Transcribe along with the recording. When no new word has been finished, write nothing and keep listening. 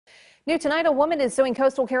New tonight, a woman is suing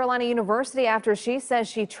Coastal Carolina University after she says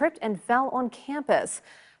she tripped and fell on campus.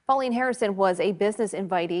 Pauline Harrison was a business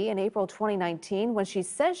invitee in April 2019 when she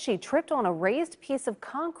says she tripped on a raised piece of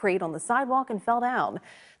concrete on the sidewalk and fell down.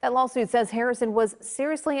 That lawsuit says Harrison was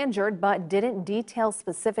seriously injured but didn't detail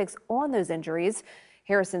specifics on those injuries.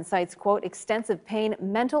 Harrison cites, quote, extensive pain,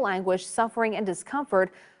 mental anguish, suffering, and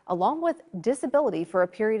discomfort, along with disability for a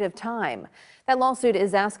period of time. That lawsuit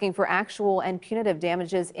is asking for actual and punitive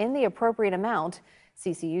damages in the appropriate amount.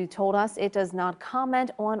 CCU told us it does not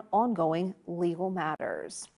comment on ongoing legal matters.